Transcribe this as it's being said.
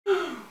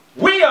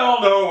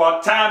all know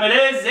what time it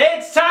is.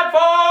 It's time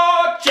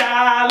for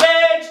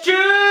Challenge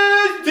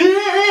Tuesday!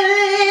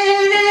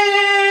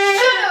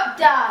 Shut up,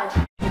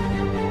 Dad!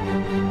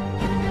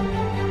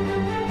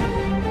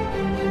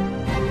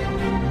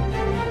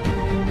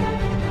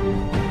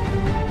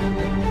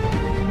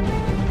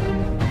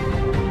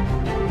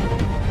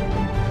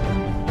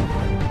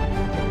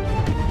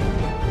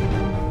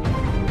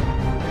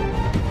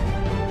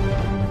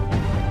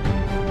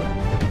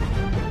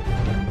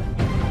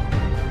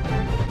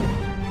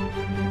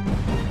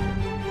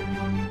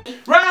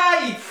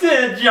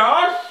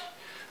 Josh,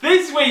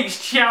 this week's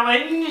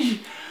challenge,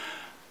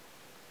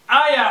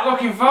 I am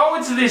looking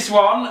forward to this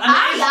one,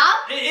 and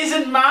it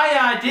isn't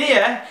my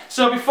idea,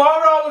 so before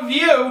all of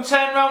you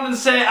turn around and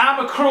say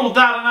I'm a cruel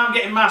dad and I'm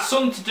getting my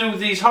son to do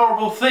these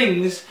horrible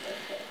things,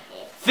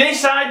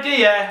 this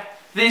idea,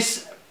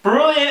 this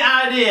brilliant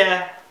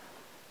idea,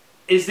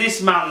 is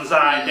this man's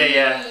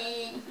idea.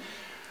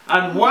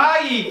 And why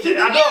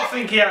I don't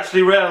think he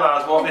actually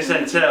realised what this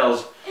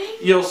entails.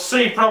 You'll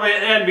see probably at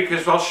the end,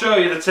 because I'll show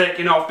you the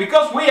taking off,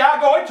 because we are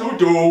going to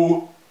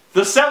do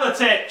the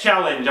sellotape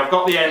challenge. I've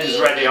got the ends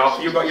ready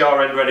off, you've got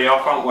your end ready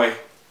off, haven't we?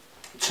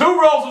 2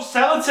 rolls of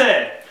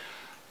sellotape.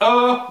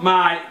 Oh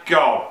my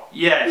god,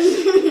 yes.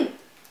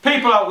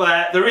 People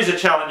out there is a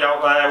challenge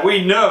out there,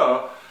 we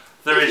know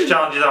there is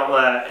challenges out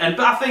there,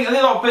 but I think a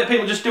lot of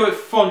people just do it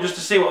for fun, just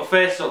to see what the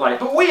face looks like.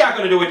 But we are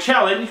going to do a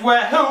challenge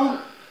where who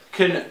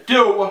can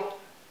do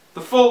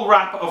the full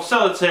wrap of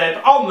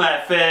sellotape on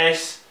their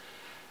face.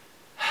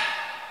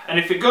 And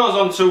if it goes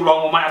on too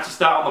long, we might have to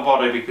start on the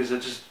body, because the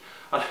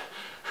full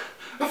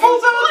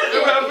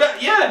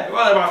sellotape. Yeah,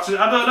 well, I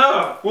don't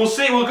know. We'll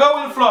see. We'll go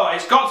with the flow.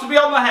 It's got to be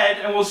on the head,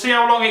 and we'll see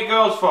how long it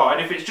goes for.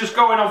 And if it's just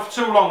going on for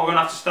too long, we're going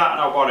to have to start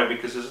on our body,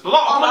 because there's a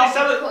lot of bloody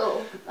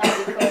sellotape.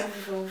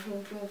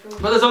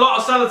 But there's a lot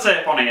of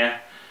sellotape on here.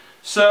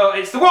 So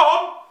it's the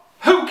one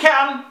who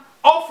can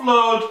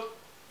offload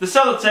the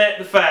sellotape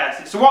the first.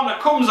 It's the one that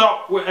comes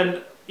up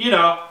and, you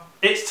know,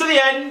 it's to the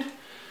end.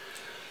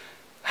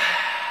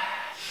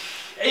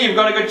 You've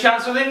got a good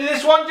chance with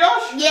this one,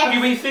 Josh? Yes. Have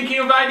you been thinking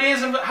of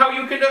ideas of how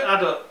you can do it? I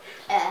don't.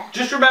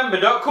 Just remember,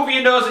 don't cover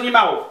your nose and your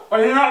mouth, or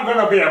you're not going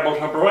to be able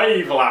to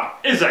breathe, lad,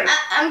 is it?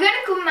 I'm going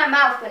to cover my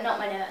mouth, but not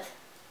my nose.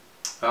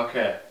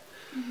 Okay.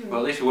 Well,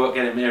 at least we won't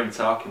get him here and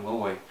talking, will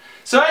we?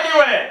 So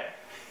anyway.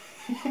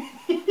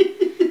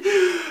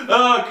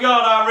 Oh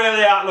God, I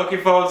really am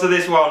looking forward to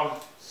this one.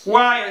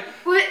 Why?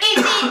 Well, is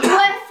it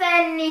worse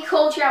than the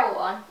cold shower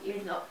one? You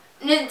know,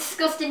 the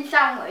disgusting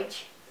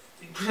sandwich.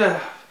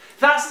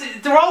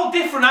 They're all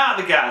different,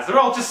 aren't they, guys? They're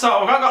all just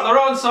sort of, I've got their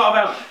own sort of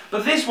element.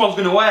 But this one's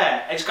going to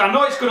wear. I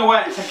know it's going to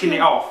wear taking it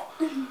off.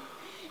 It's going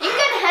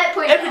to hurt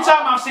putting Every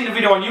time I've seen a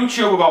video on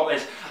YouTube about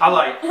this, I'm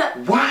like,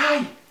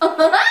 why?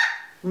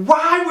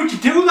 Why would you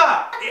do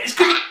that? It's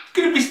going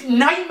to be a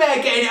nightmare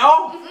getting it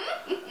off.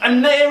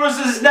 And there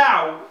is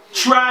now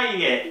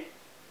trying it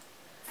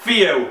for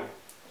you.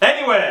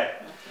 Anyway,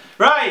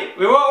 right,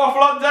 we won't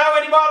waffle on down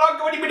any more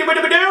longer.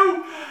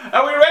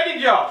 Are we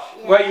ready, Josh?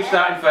 Yeah. Where are you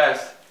starting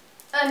first?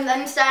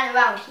 I'm starting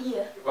around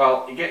here.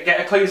 Well, you get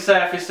a clean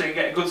surface so you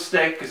get a good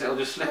stick, because it'll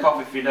just slip off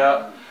if you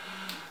don't.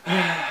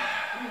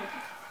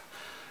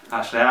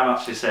 Actually, I'm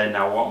actually saying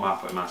now what am I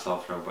putting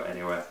myself through, but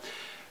anyway.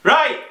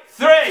 Right,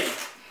 3,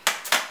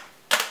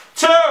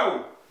 2,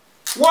 1.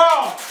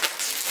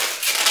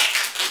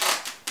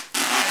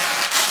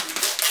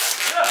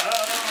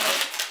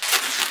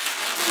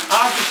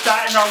 I'm just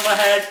starting round the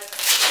head.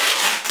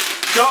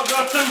 Don't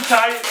go too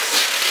tight.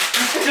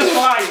 Just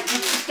light.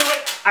 Just do it.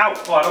 Ow.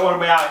 Oh, I don't want to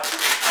be out.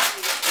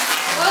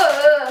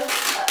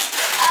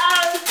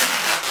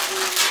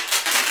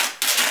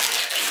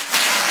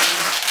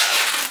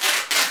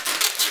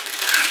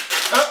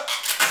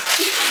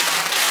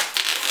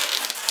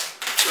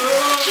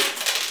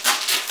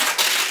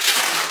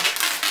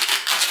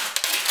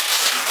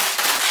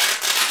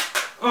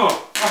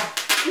 Oh.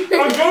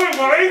 I'm doing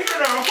my laser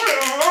now.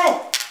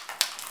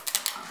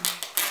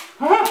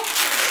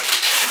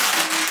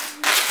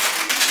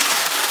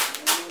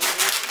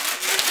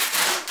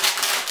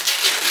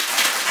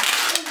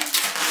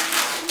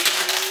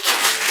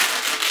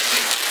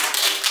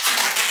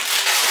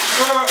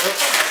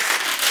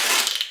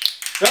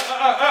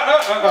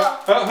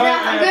 I'm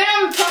going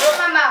on top of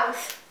my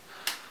mouth.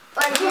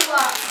 Like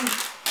what?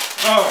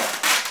 Oh,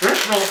 this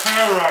don't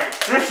feel right.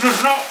 This does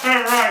not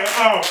feel right at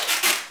all.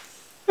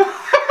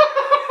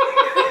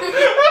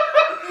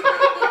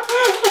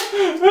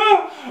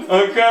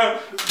 Okay,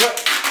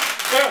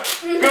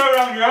 go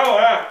around your hole,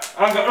 yeah.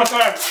 Look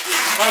there.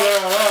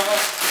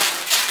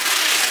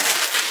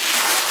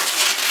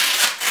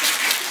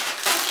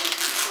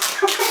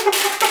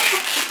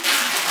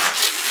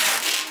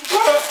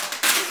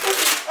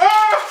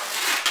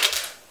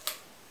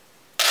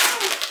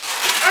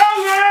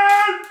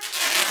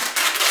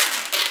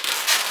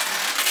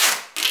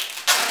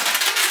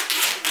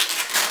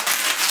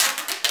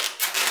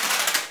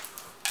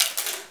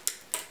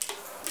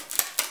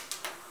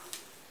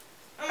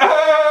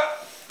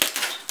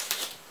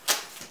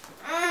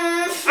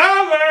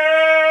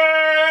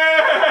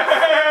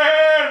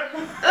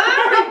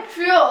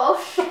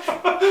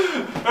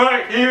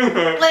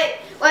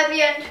 Let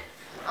me end.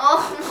 Oh.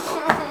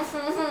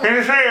 Can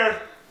you see it?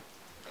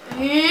 Come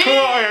on,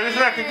 here, this is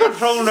like a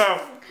control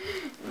now.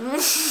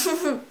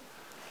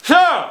 So,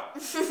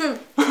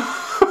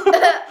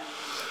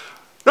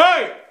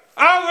 right,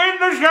 I'll win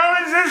the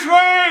challenge this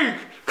week.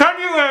 Can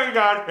you hear me,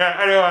 Dad?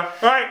 Yeah, anyway,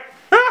 right.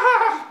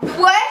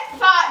 Worst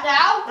part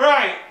now.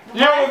 Right,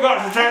 now we've got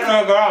to take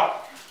the off.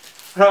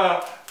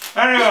 So,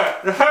 anyway,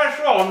 the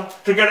first one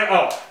to get it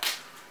off.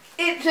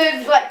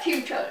 It's like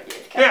 2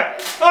 challenges. Yeah,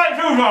 like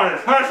 2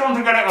 challenges. First one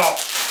to get it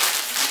off.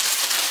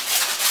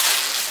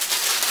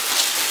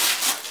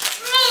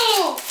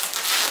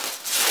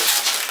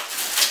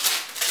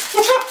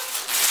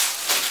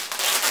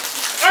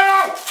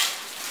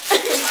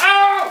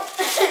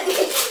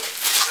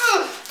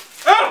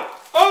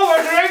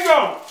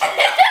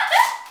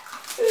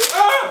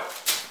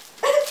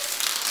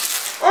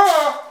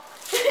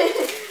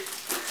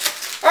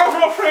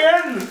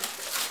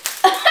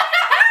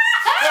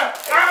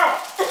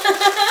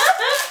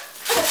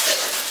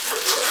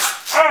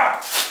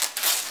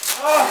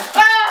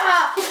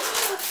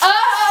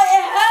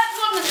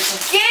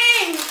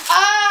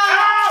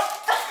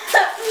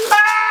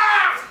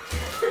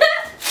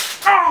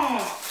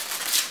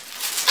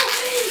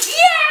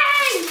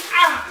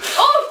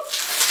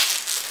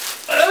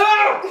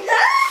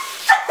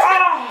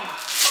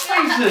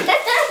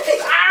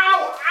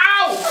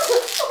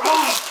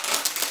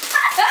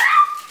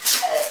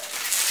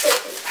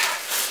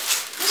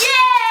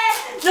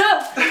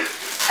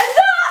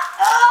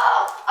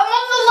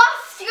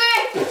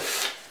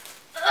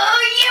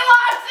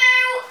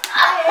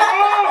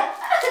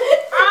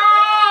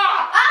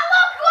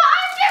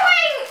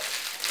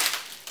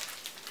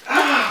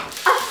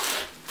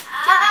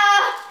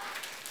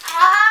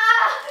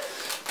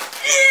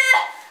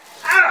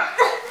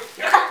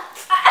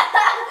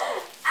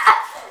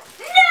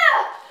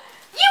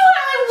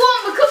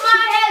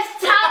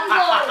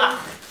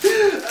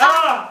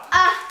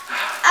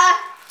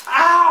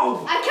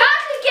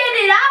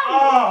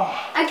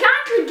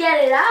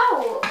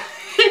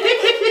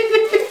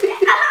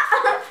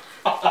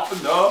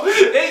 No,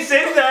 it's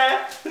in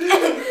there.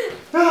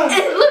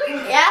 Look,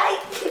 yeah.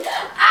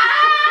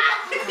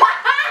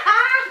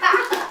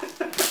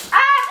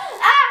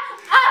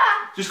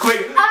 Just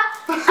quick.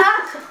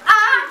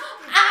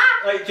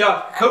 Right,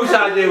 John, whose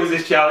idea was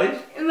this challenge?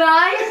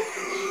 Mine.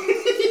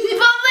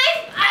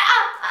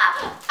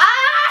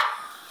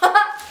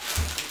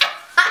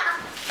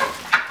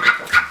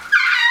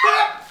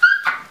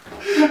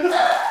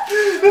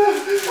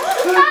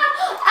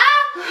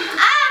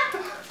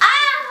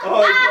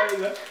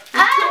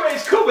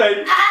 It's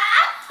coming.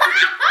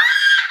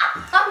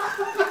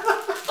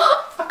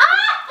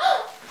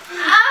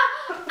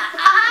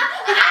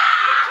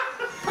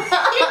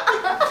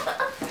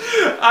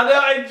 I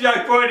don't enjoy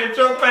putting a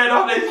trumpet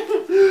on it.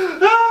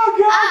 Oh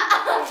God!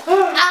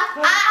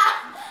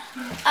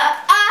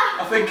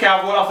 I think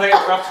I'm going to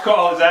have to cut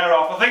all his hair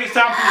off. I think it's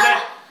time for his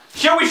hair.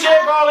 Shall we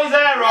shave all his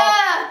hair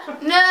off?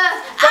 No.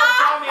 Don't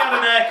tell me had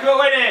an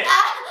haircut, innit?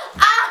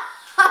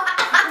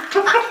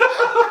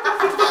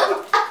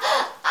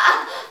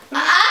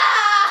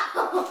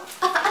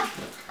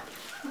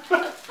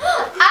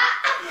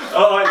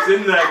 Oh, it's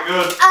in there,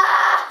 good.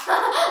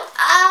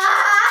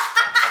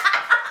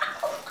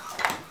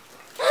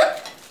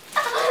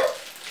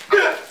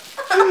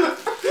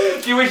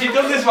 Do you wish you'd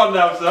done this one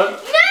now, son? No!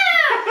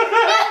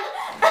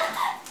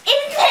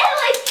 It's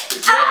nearly...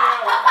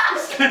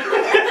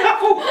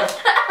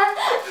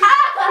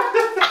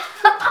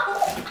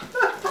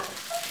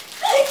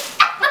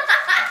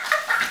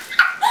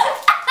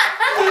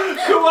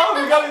 Come on,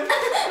 we got it.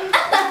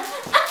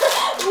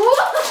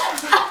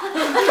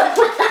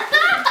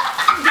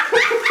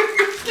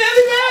 Get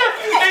in there!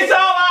 It's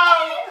all out!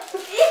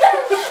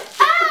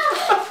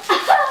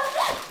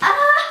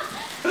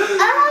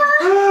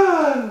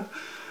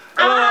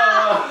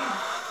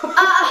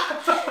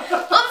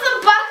 What's the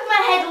back of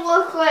my head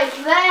look like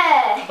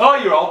there? Oh,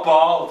 you're all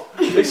bald.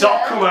 It's all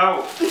come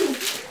out.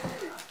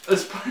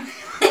 There's plenty.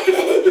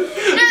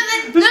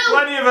 There's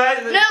plenty of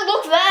hair. No,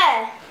 look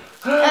there.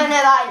 And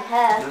then I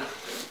hair.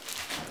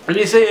 Can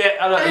you see it?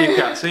 I don't, you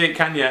can't see it,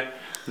 can you?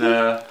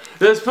 No.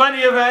 There's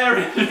plenty of hair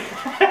in it.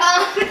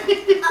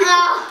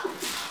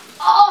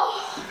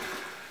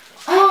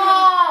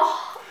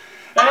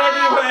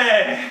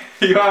 Anyway,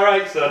 you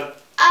alright, son?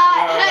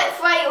 It hurts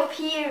right up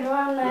here,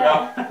 around there.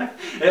 No.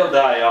 It'll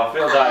die off,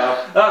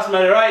 That's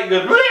me, right,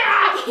 good. I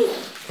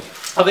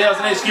think that's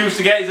an excuse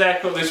to get his hair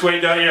cut this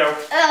week, don't you?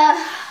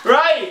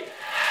 Right!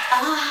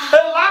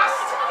 At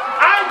last,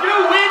 I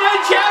do win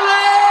a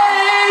challenge!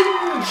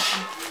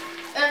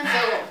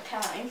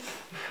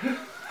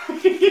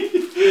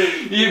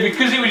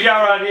 Because it was your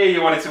idea,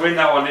 you wanted to win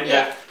that one, didn't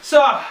you? So,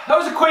 that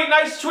was a quick,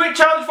 nice, sweet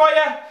challenge for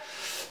you.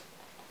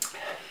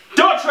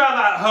 Don't try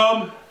that at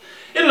home,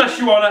 unless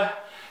you want to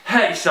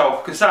hurt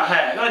yourself, because that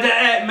hair, it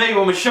hurt me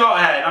when we're short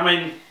hair. I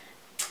mean,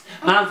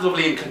 mine's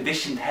lovely and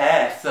conditioned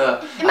hair,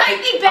 so... It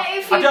might be better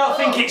if you... I don't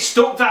think it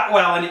stuck that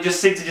well and it just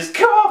seemed to just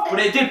come off, but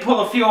it did pull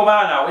a few of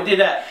mine out. It did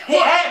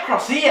hit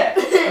across here,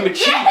 and my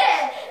cheek.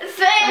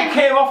 thin. It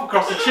came off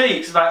across the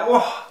cheeks, like,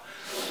 oh.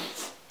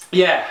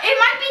 Yeah. It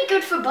might be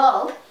good for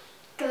bald,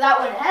 because that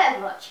wouldn't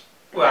hurt much.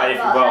 Well, if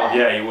you're bald,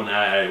 yeah, you wouldn't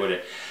hurt it, would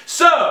it?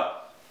 So,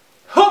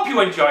 hope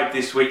you enjoyed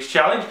this week's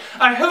challenge.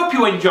 I hope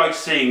you enjoyed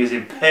seeing us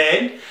in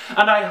pain.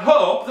 And I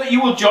hope that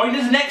you will join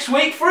us next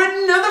week for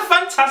another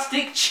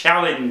fantastic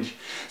challenge.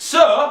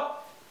 So,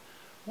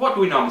 what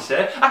do we normally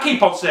say? I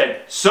keep on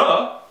saying,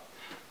 so.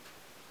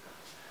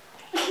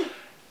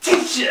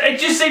 It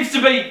just seems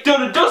to be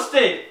done and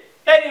dusted.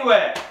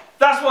 Anyway,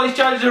 that's what these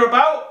challenges are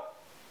about.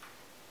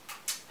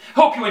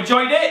 Hope you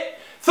enjoyed it.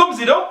 Thumbs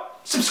it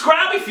up.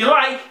 Subscribe if you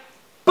like.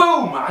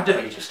 Boom! I know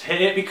you just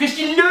hit it because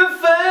you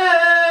love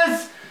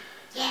us.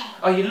 Yeah.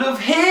 Or you love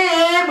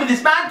him with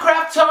his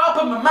Minecraft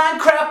top and my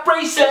Minecraft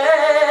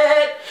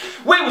bracelet.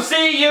 We will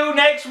see you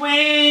next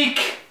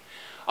week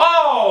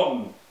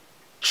on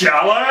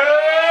Challenge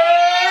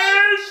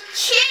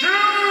 2.